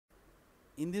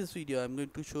In this video I'm going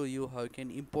to show you how you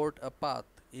can import a path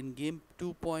in GIMP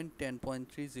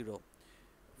 2.10.30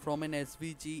 from an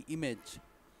SVG image.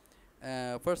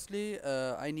 Firstly,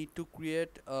 I need to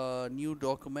create a new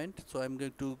document, so I'm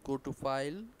going to go to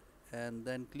File and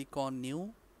then click on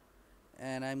New,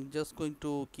 and I'm just going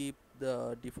to keep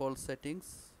the default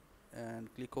settings and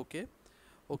click OK.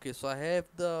 Okay, so I have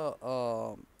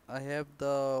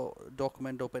the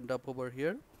document opened up over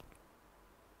here.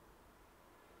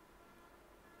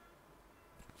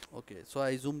 Okay, so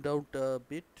I zoomed out a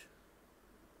bit.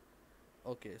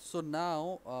 Okay, so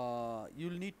now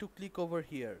you'll need to click over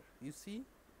here. You see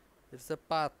it's a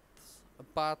path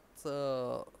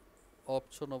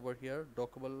option over here,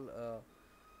 dock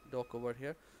over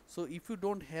here. So if you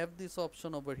don't have this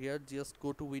option over here, just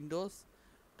go to Windows,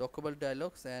 dockable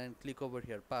dialogs, and click over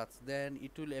here, paths. Then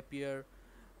it will appear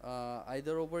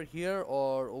either over here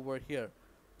or over here.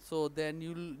 So then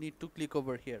you'll need to click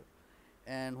over here,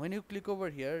 and when you click over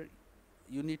here,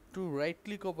 you need to right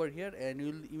click over here and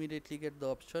you'll immediately get the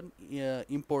option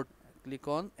import. Click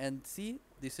on and see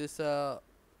this is a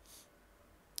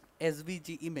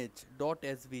SVG image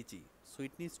 .svg, so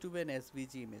it needs to be an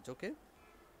SVG image. Okay,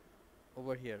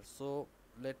 over here. So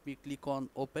let me click on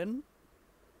open,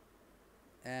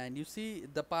 and you see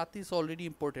the path is already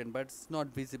important but it's not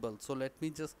visible. So let me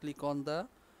just click on the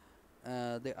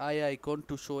eye icon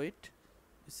to show it.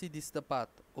 You see this is the path.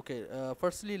 Okay,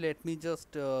 firstly let me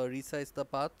just resize the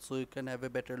path so you can have a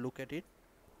better look at it.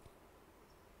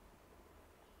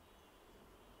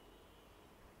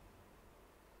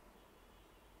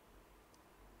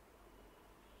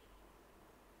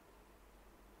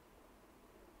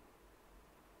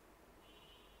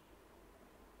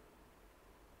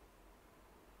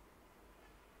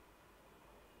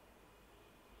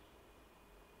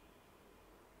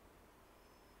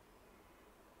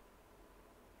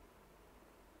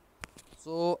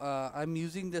 So I'm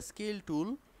using the scale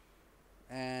tool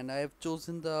and I have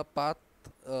chosen the path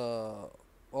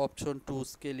option to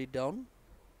scale it down.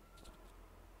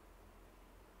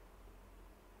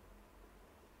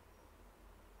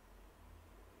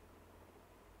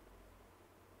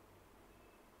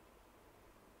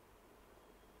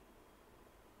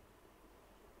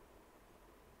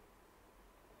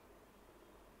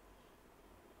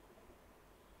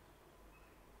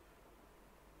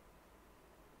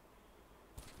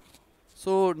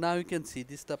 So now you can see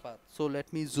this is the path. So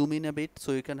let me zoom in a bit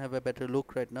so you can have a better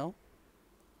look right now.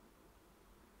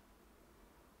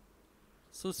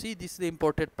 So see, this is the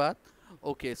imported path.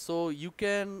 Okay, so you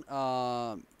can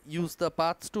use the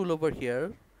paths tool over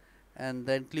here and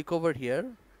then click over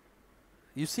here.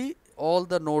 You see all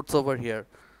the nodes over here.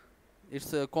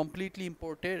 It's completely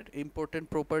imported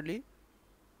properly.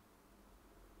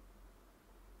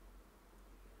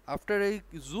 After I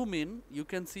zoom in, you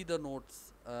can see the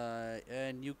nodes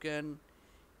and you can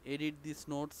edit these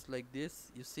nodes like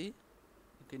this. You see,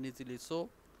 you can easily. So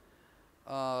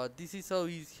this is how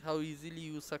easily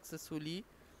you successfully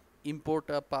import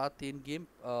a path in GIMP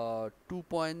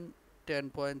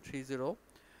 2.10.30.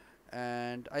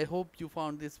 And I hope you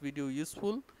found this video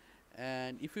useful.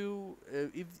 And if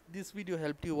this video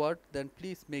helped you out, then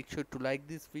please make sure to like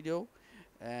this video,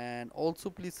 and also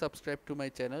please subscribe to my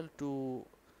channel to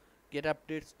get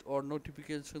updates or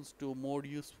notifications to more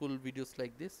useful videos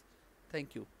like this.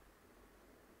 Thank you.